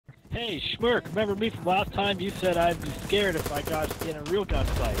Hey, Schmirk, remember me from last time? You said I'd be scared if I got in a real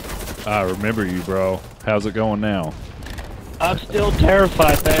gunfight. I remember you, bro. How's it going now? I'm still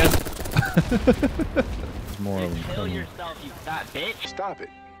terrified, man. There's more of them Kill coming. yourself, you fat bitch. Stop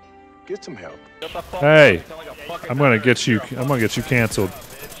it. Get some help. Hey, I'm gonna get you. I'm gonna get you canceled.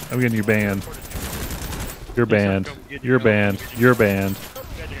 I'm getting you banned. You're banned. You're banned. You're banned.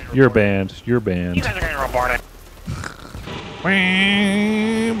 You're banned. You're banned. You guys are gonna report it.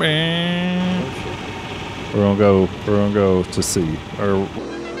 We're gonna go. We're gonna go to C. Or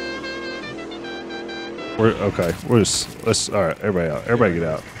we're okay. We're just let's. All right, everybody out. Everybody get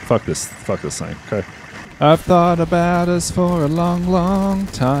out. Fuck this. Fuck this thing. Okay. I've thought about us for a long, long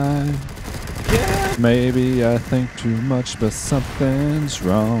time. Yeah. Maybe I think too much, but something's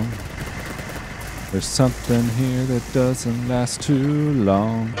wrong. There's something here that doesn't last too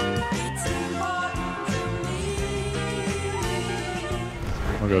long.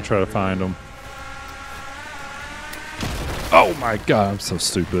 I'll go try to find them. Oh my god, I'm so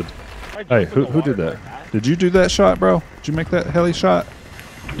stupid. Hey, who did that? Did you do that shot, bro? Did you make that heli shot?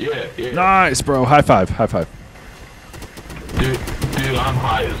 Yeah. Nice, bro. High five. High five. Dude, I'm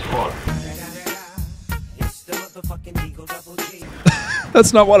high as fuck.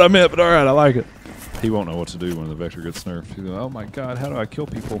 That's not what I meant, but alright, I like it. He won't know what to do when the Vector gets nerfed. He'll go, oh my god, how do I kill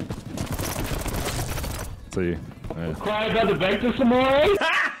people? See. Yeah. Cry about the Vector some more?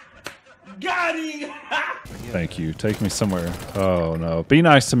 Got him! Thank you. Take me somewhere. Oh no. Be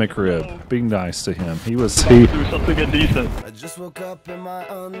nice to McRib. Be nice to him. He was he. Do something indecent. I just woke up in my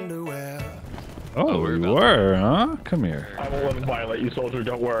underwear. Oh, you were, huh? Come here. I won't let him violate you, soldier.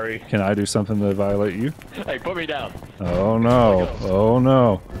 Don't worry. Can I do something to violate you? Hey, put me down. Oh no. Oh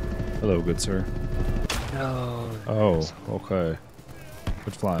no. Hello, good sir. No. Oh, okay.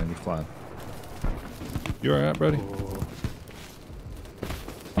 Good flying. Good flying. You alright, buddy?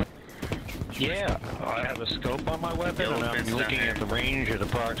 Yeah, I have a scope on my weapon, and I'm looking at the range at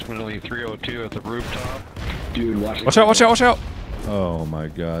approximately 302 at the rooftop. Dude, Watch out! Watch out! Watch out! Oh my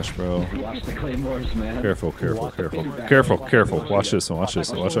gosh, bro. Watch the claymores, man. Careful, careful, careful, careful, careful. Watch this one. Watch this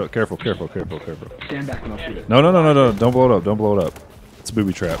one. Watch out! Careful, careful, careful, careful. Stand back and I'll shoot it. No, no, no, no, no! Don't blow it up! Don't blow it up! It's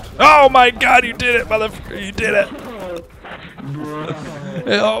booby trapped. Oh my God! You did it, motherfucker! You did it!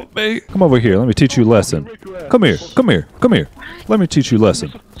 Help me! Come over here. Let me teach you a lesson. Come here. Come here. Come here. Let me teach you a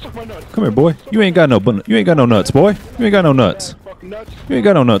lesson. Come here, boy. You ain't got no nuts, boy. You ain't got no nuts. You ain't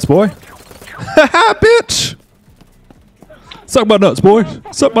got no nuts, boy. Ha bitch! Suck my nuts, boy.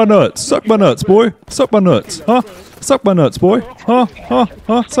 Suck my nuts. Suck my nuts, boy. Suck my nuts. Huh? Suck my nuts, boy. Huh? Huh?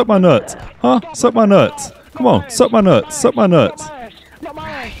 Huh? Suck my nuts. Huh? Suck my nuts. Come on. Suck my nuts. Suck my nuts.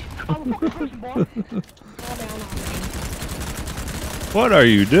 What are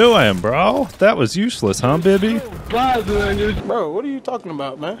you doing, bro? That was useless, huh, Bibby? Bro, what are you talking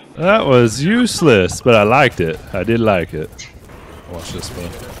about, man? That was useless, but I liked it. I did like it. Watch this, bro.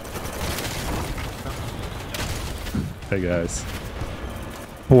 Hey, guys.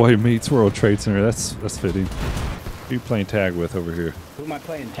 Boy meets World Trade Center. That's fitting. Who are you playing tag with over here? Who am I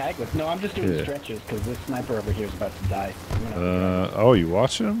playing tag with? No, I'm just doing stretches because this sniper over here is about to die. Oh, you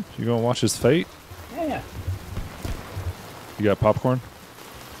watching him? You gonna watch his fate? Yeah. You got popcorn?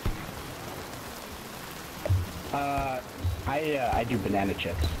 I do banana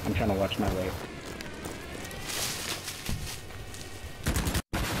chips. I'm trying to watch my weight.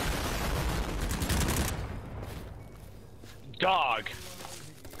 Dog.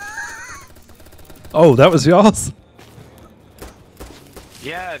 Oh, that was y'all's?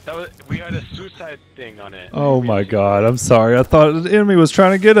 Yeah, we had a suicide thing on it. Oh my God, I'm sorry. I thought the enemy was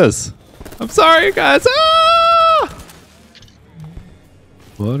trying to get us. I'm sorry, guys. Ah!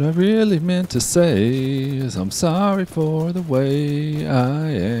 What I really meant to say is I'm sorry for the way I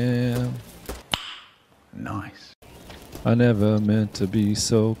am. Nice. I never meant to be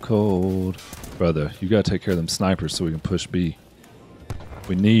so cold. Brother, you gotta take care of them snipers so we can push B.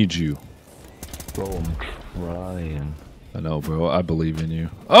 We need you. Bro, I'm trying. I know, bro. I believe in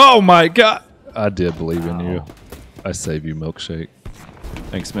you. Oh my God! I did believe in you. I save you, milkshake.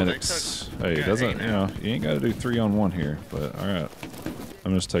 Thanks, Minix. Hey, it doesn't, you know, you ain't gotta do 3-on-1 here, but alright.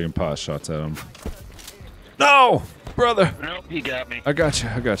 I'm just taking pot shots at him. No! Brother! Nope, he got me. I got you,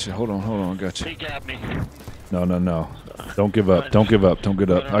 I got you. Hold on, I got you. He got me. No, no, no. Don't give up, don't give up, don't get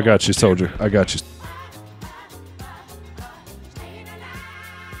up. I got you, soldier. I got you.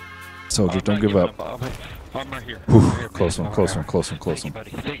 Soldier, don't give up. I'm right here. Whew, close one, close one, close one, close one.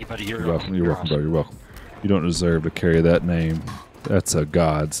 Thank you, buddy. You're welcome, bro, you're welcome. You don't deserve to carry that name. That's a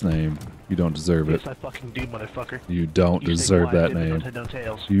god's name. You don't deserve it. Yes, I fucking do, motherfucker. You don't deserve that name.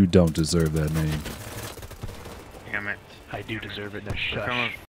 You don't deserve that name. Damn it. I do deserve it. Now shush.